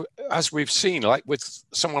we've seen, like with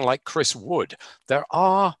someone like Chris Wood, there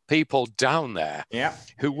are people down there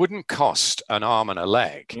who wouldn't cost an arm and a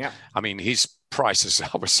leg. Yeah. I mean, his price has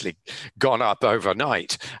obviously gone up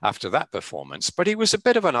overnight after that performance, but he was a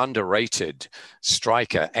bit of an underrated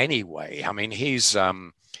striker anyway. I mean, he's a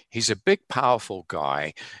big, powerful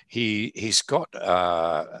guy. He's got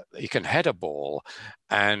he can head a ball,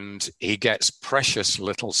 and he gets precious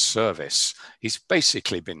little service. He's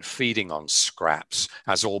basically been feeding on scraps,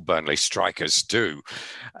 as all Burnley strikers do.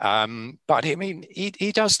 But I mean,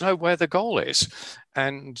 he does know where the goal is,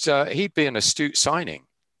 and he'd be an astute signing.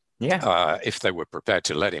 Yeah, if they were prepared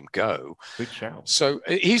to let him go. Good shout. So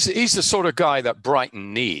he's the sort of guy that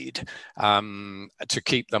Brighton need to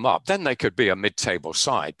keep them up. Then they could be a mid-table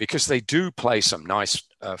side because they do play some nice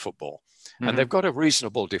football, and they've got a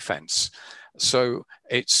reasonable defence. So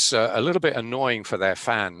it's a little bit annoying for their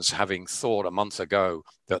fans, having thought a month ago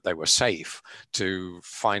that they were safe, to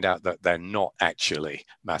find out that they're not actually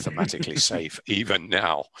mathematically safe even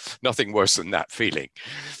now. Nothing worse than that feeling.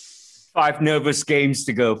 5 nervous games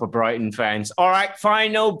to go for Brighton fans. All right,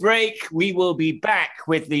 final break. We will be back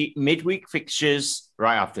with the midweek fixtures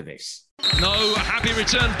right after this. No happy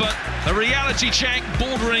return, but a reality check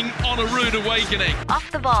bordering on a rude awakening.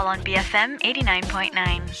 Off the ball on BFM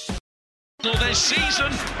 89.9. This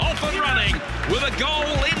season off and running with a goal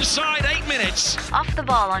inside 8 minutes. Off the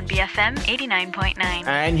ball on BFM 89.9.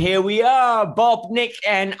 And here we are, Bob, Nick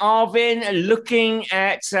and Arvin, looking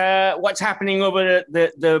at what's happening over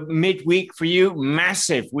the midweek for you.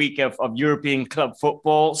 Massive week of European club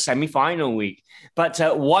football, semi-final week. But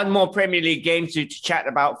one more Premier League game to chat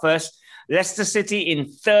about first. Leicester City in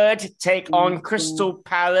 3rd take on Crystal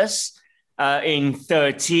Palace in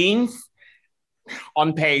 13th.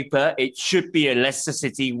 On paper, it should be a Leicester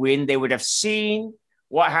City win. They would have seen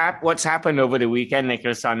what's happened over the weekend,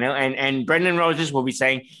 Nicholas Arnell, and Brendan Rodgers will be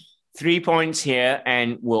saying 3 points here,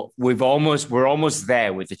 and we're almost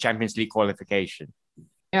there with the Champions League qualification.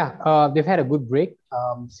 Yeah, they've had a good break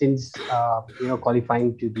since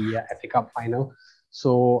qualifying to the FA Cup final.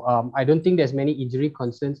 So I don't think there's many injury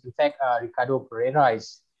concerns. In fact, Ricardo Pereira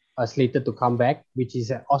is slated to come back, which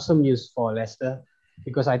is awesome news for Leicester,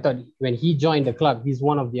 because I thought when he joined the club, he's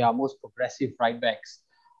one of their most progressive right backs.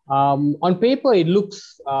 On paper, it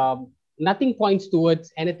looks nothing points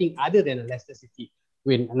towards anything other than a Leicester City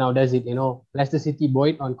win. Now, does it? Leicester City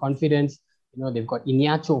buoyed on confidence. They've got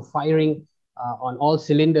Iheanacho firing on all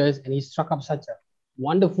cylinders, and he struck up such a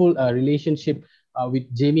wonderful relationship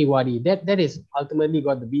with Jamie Vardy. That is ultimately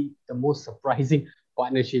got to be the most surprising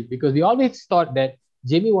partnership, because we always thought that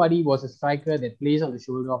Jamie Vardy was a striker that plays on the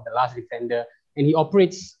shoulder of the last defender, and he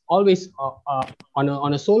operates always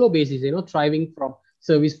on a solo basis, thriving from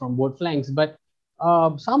service from both flanks. But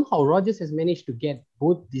somehow Rodgers has managed to get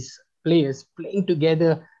both these players playing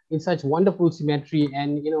together in such wonderful symmetry,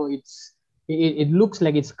 and it looks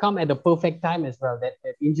like it's come at the perfect time as well. That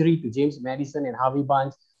injury to James Maddison and Harvey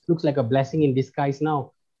Barnes looks like a blessing in disguise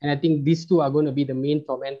now. And I think these two are going to be the main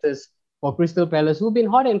tormentors for Crystal Palace, who've been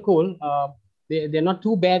hot and cold. They're not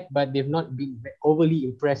too bad, but they've not been overly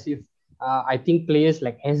impressive. I think players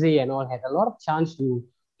like Eze and all had a lot of chance to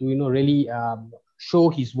really show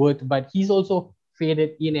his worth, but he's also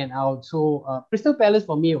faded in and out. So Crystal Palace,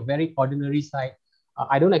 for me, a very ordinary side.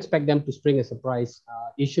 I don't expect them to spring a surprise.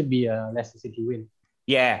 It should be a Leicester City win.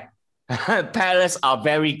 Yeah. Palace are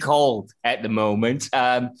very cold at the moment.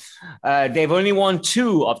 They've only won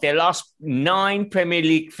 2 of their last 9 Premier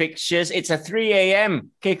League fixtures. It's a 3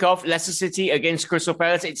 a.m. kickoff. Leicester City against Crystal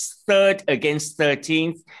Palace. It's 3rd against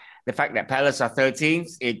 13th. The fact that Palace are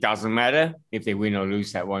 13th, it doesn't matter if they win or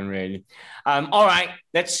lose that one, really. All right,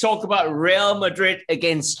 let's talk about Real Madrid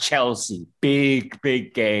against Chelsea. Big,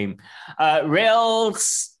 big game.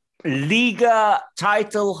 Real's Liga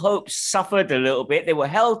title hopes suffered a little bit. They were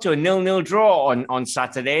held to a 0-0 draw on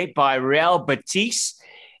Saturday by Real Betis.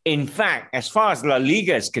 In fact, as far as La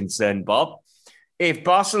Liga is concerned, Bob, if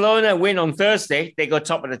Barcelona win on Thursday, they go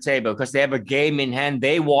top of the table because they have a game in hand.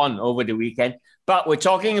 They won over the weekend. But we're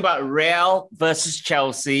talking about Real versus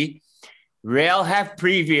Chelsea. Real have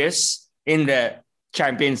previous in the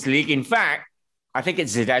Champions League. In fact, I think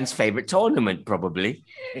it's Zidane's favorite tournament, probably.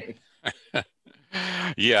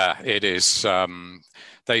 Yeah, it is.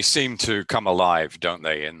 They seem to come alive, don't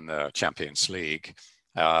they, in the Champions League?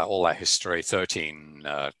 All that history, 13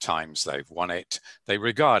 times they've won it. They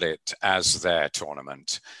regard it as their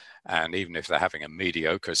tournament. And even if they're having a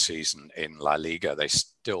mediocre season in La Liga, they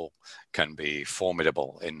still can be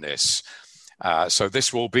formidable in this. So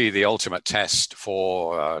this will be the ultimate test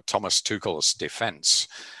for Thomas Tuchel's defense.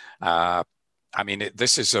 I mean,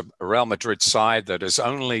 this is a Real Madrid side that has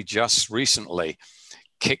only just recently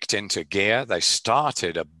kicked into gear. They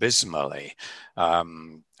started abysmally.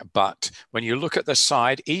 But when you look at the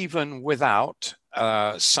side, even without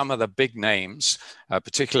some of the big names,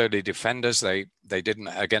 particularly defenders, they didn't,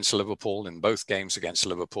 against Liverpool, in both games against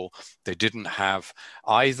Liverpool, they didn't have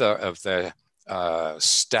either of their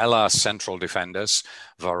stellar central defenders,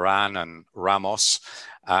 Varane and Ramos,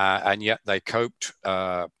 and yet they coped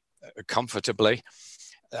comfortably.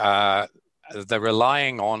 They're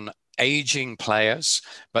relying on aging players,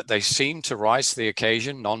 but they seem to rise to the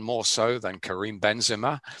occasion, none more so than Karim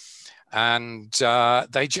Benzema. And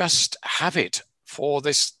they just have it for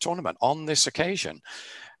this tournament on this occasion,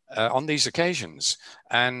 on these occasions.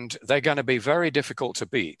 And they're going to be very difficult to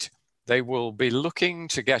beat. They will be looking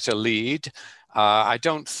to get a lead. I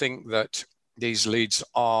don't think that these leads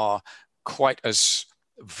are quite as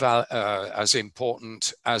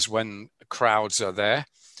important as when crowds are there.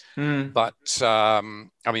 But I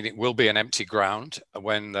mean, it will be an empty ground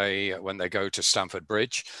when they go to Stamford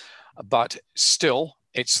Bridge. But still,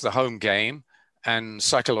 it's the home game, and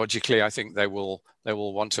psychologically, I think they will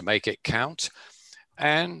want to make it count.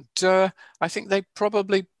 And I think they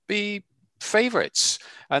probably be favourites,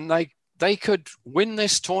 and they could win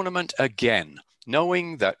this tournament again,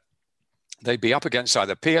 knowing that they'd be up against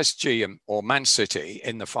either PSG or Man City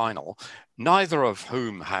in the final, neither of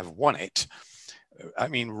whom have won it. I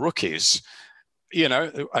mean, rookies,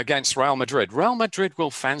 against Real Madrid. Real Madrid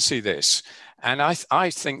will fancy this. And I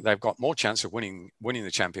think they've got more chance of winning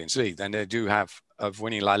the Champions League than they do have of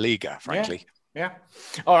winning La Liga, frankly. Yeah.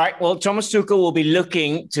 All right. Well, Thomas Tuchel will be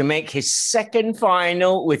looking to make his second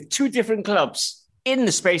final with two different clubs in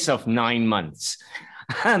the space of 9 months.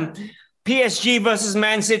 PSG versus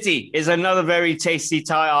Man City is another very tasty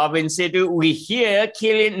tie, Arvin Sidhu. We hear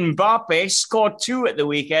Kylian Mbappe scored 2 at the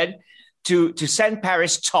weekend to send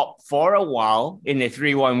Paris top for a while in a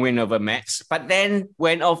 3-1 win over Metz, but then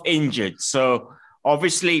went off injured. So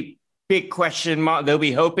obviously, big question mark. They'll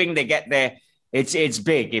be hoping they get there. It's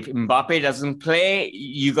big. If Mbappe doesn't play,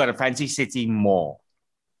 you got to fancy City more.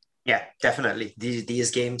 Yeah, definitely.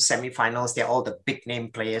 These games, semi-finals, they're all the big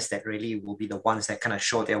name players that really will be the ones that kind of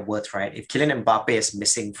show their worth, right? If Kylian Mbappe is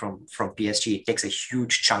missing from PSG, it takes a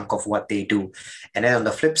huge chunk of what they do. And then on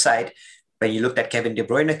the flip side, when you looked at Kevin De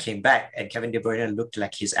Bruyne came back, and Kevin De Bruyne looked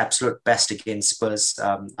like his absolute best against Spurs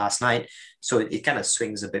last night. So it kind of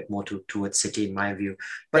swings a bit more towards City, in my view.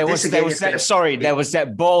 But there was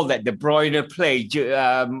that ball that De Bruyne played.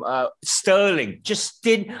 Sterling just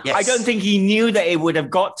didn't. Yes. I don't think he knew that it would have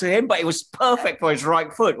got to him, but it was perfect for his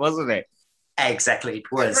right foot, wasn't it? Exactly,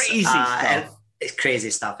 it was crazy stuff. It's crazy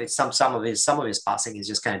stuff. It's some of his passing is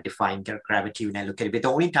just kind of defying gravity when I look at it. But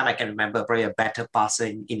the only time I can remember probably a better passer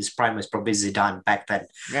in his prime was probably Zidane back then.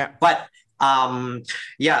 Yeah. But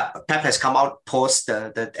Pep has come out post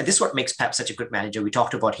and this is what makes Pep such a good manager. We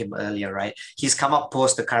talked about him earlier, right? He's come up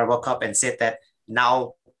post the Carabao Cup and said that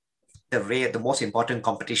now the most important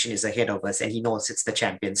competition is ahead of us, and he knows it's the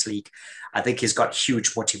Champions League. I think he's got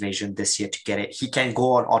huge motivation this year to get it. He can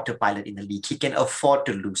go on autopilot in the league. He can afford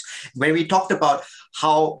to lose. When we talked about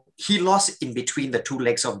how he lost in between the 2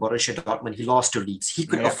 legs of Borussia Dortmund, he lost to Leeds. He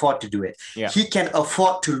could afford to do it. Yeah. He can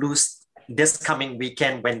afford to lose this coming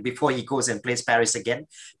weekend before he goes and plays Paris again.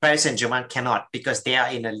 Paris Saint-Germain cannot, because they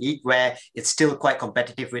are in a league where it's still quite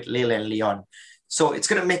competitive with Lille and Lyon. So it's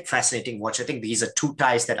going to make fascinating watch. I think these are 2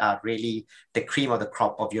 ties that are really the cream of the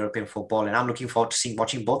crop of European football, and I'm looking forward to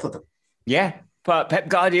watching both of them. Yeah, but Pep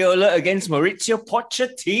Guardiola against Maurizio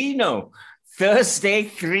Pochettino. Thursday,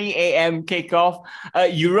 3 a.m. kickoff.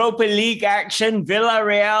 Europa League action.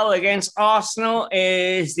 Villarreal against Arsenal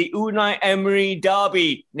is the Unai Emery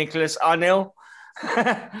derby. Nicholas Arnell.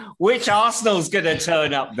 Which Arsenal's going to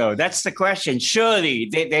turn up, though? That's the question. Surely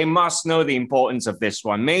they must know the importance of this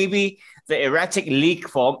one. Maybe the erratic league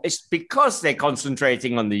form is because they're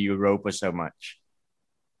concentrating on the Europa so much.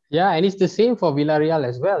 Yeah, and it's the same for Villarreal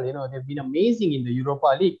as well. They've been amazing in the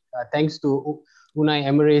Europa League thanks to Unai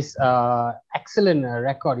Emery's excellent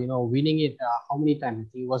record, winning it how many times?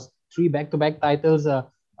 I think it was 3 back-to-back titles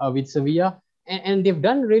with Sevilla. And they've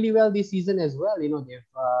done really well this season as well. They've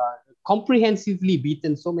comprehensively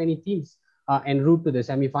beaten so many teams en route to the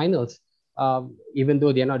semi-finals, even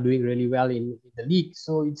though they're not doing really well in the league.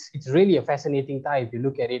 So it's really a fascinating tie if you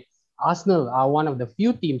look at it. Arsenal are one of the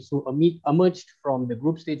few teams who emerged from the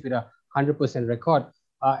group stage with a 100% record.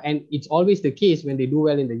 And it's always the case when they do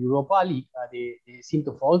well in the Europa League, they seem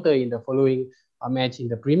to falter in the following match in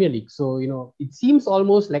the Premier League. So, it seems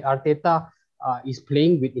almost like Arteta is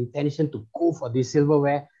playing with intention to go for this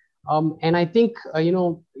silverware. And I think,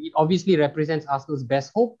 it obviously represents Arsenal's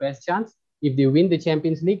best hope, best chance. If they win the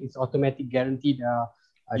Champions League, it's automatic guaranteed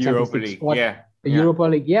Europa League. Spot, Europa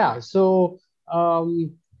League, yeah. So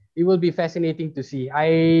it will be fascinating to see.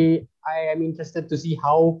 I am interested to see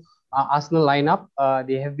how Arsenal line up.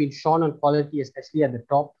 They have been shorn on quality, especially at the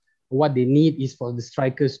top. What they need is for the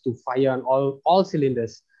strikers to fire on all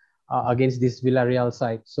cylinders against this Villarreal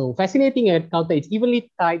side. So fascinating encounter. It's evenly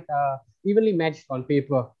tied, evenly matched on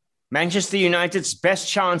paper. Manchester United's best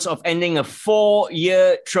chance of ending a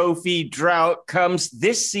 4-year trophy drought comes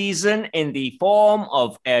this season in the form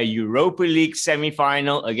of a Europa League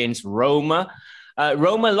semi-final against Roma.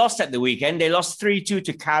 Roma lost at the weekend. They lost 3-2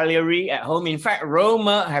 to Cagliari at home. In fact,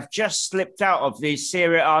 Roma have just slipped out of the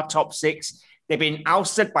Serie A top 6. They've been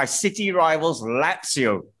ousted by city rivals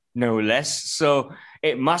Lazio, no less. So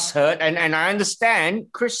it must hurt. And I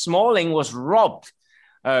understand Chris Smalling was robbed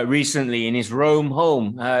recently in his Rome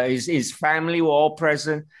home. His family were all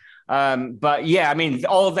present. But yeah, I mean,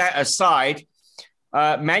 all that aside,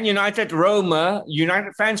 Man United, Roma,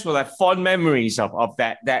 United fans will have fond memories of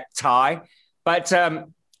that tie. But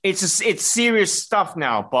it's serious stuff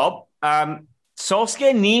now, Bob.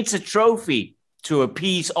 Solskjaer needs a trophy to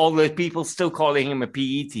appease all the people still calling him a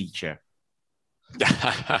PE teacher.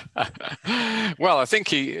 Well, I think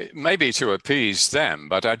he maybe to appease them,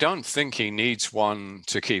 but I don't think he needs one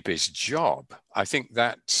to keep his job. I think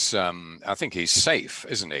that's I think he's safe,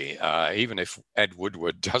 isn't he? Even if Ed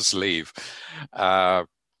Woodward does leave,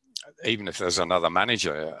 even if there's another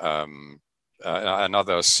manager,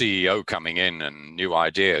 another CEO coming in and new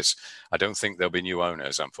ideas, I don't think there'll be new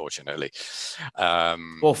owners, unfortunately.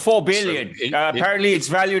 Well, 4 billion. So apparently, it's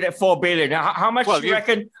valued at 4 billion. How much do you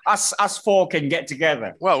reckon us four can get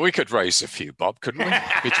together? Well, we could raise a few, Bob, couldn't we,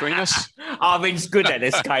 between us? Arvin's good at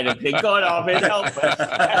this kind of thing. Go on, Arvin, help us.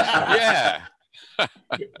 Yeah.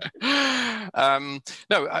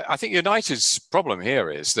 No, I think United's problem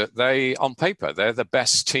here is that on paper, they're the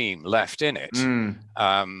best team left in it.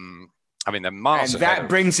 I mean, they're miles ahead. And that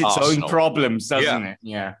brings its own problems, doesn't it?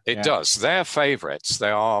 Yeah, it does. They're favourites.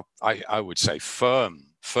 They are, I would say,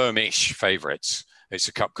 firmish favourites. It's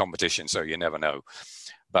a cup competition, so you never know.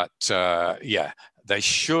 But they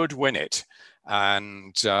should win it,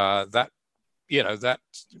 and that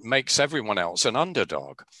makes everyone else an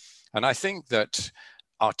underdog. And I think that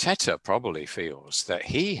Arteta probably feels that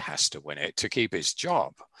he has to win it to keep his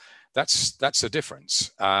job. That's the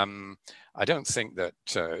difference. I don't think that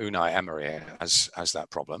Unai Emery has that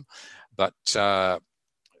problem, but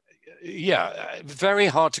very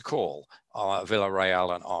hard to call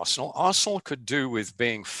Villarreal and Arsenal. Arsenal could do with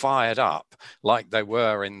being fired up like they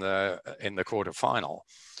were in the quarterfinal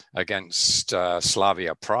against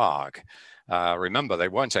Slavia Prague. Remember, they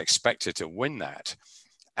weren't expected to win that.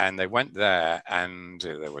 And they went there, and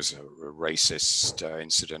there was a racist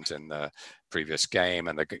incident in the previous game,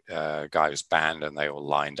 and the guy was banned, and they all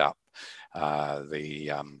lined up, the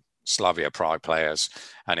Slavia Prague players,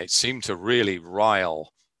 and it seemed to really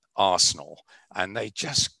rile Arsenal, and they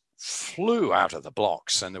just flew out of the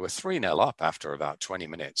blocks, and they were 3-0 up after about 20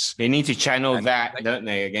 minutes. They need to channel that, don't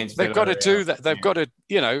they, against They've got to do that. They've got to,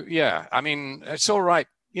 I mean, it's all right,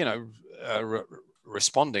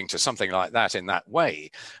 responding to something like that in that way,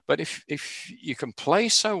 but if you can play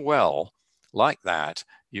so well like that,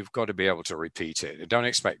 you've got to be able to repeat it. Don't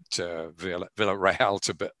expect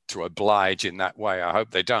Villarreal to oblige in that way. I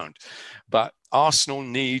hope they don't. But Arsenal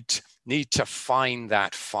need to find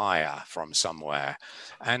that fire from somewhere.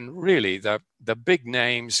 And really, the big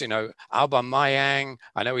names, Aubameyang,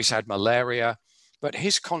 I know he's had malaria, but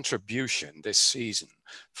his contribution this season,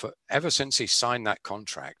 ever since he signed that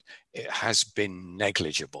contract, it has been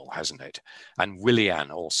negligible, hasn't it? And Willian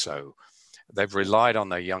also. They've relied on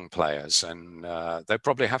their young players, and they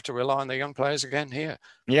probably have to rely on their young players again here.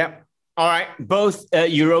 Yeah. All right. Both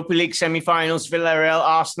Europa League semi-finals, Villarreal,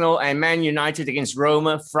 Arsenal, and Man United against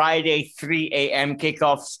Roma, Friday, 3 a.m.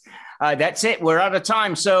 kickoffs. That's it. We're out of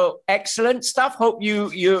time. So excellent stuff. Hope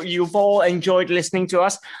you've all enjoyed listening to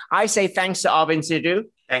us. I say thanks to Arvin Sidhu.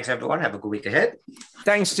 Thanks, everyone. Have a good week ahead.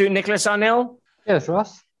 Thanks to Nicholas Arnell. Yes,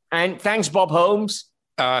 Ross. And thanks, Bob Holmes.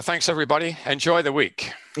 Thanks, everybody. Enjoy the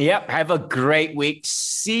week. Yep. Have a great week.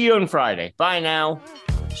 See you on Friday. Bye now.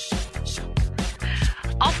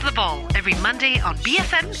 Off the Ball, every Monday on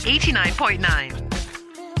BFM 89.9.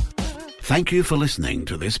 Thank you for listening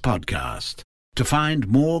to this podcast. To find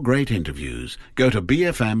more great interviews, go to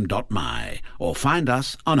bfm.my or find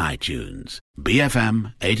us on iTunes.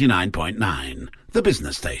 BFM 89.9, the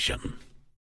business station.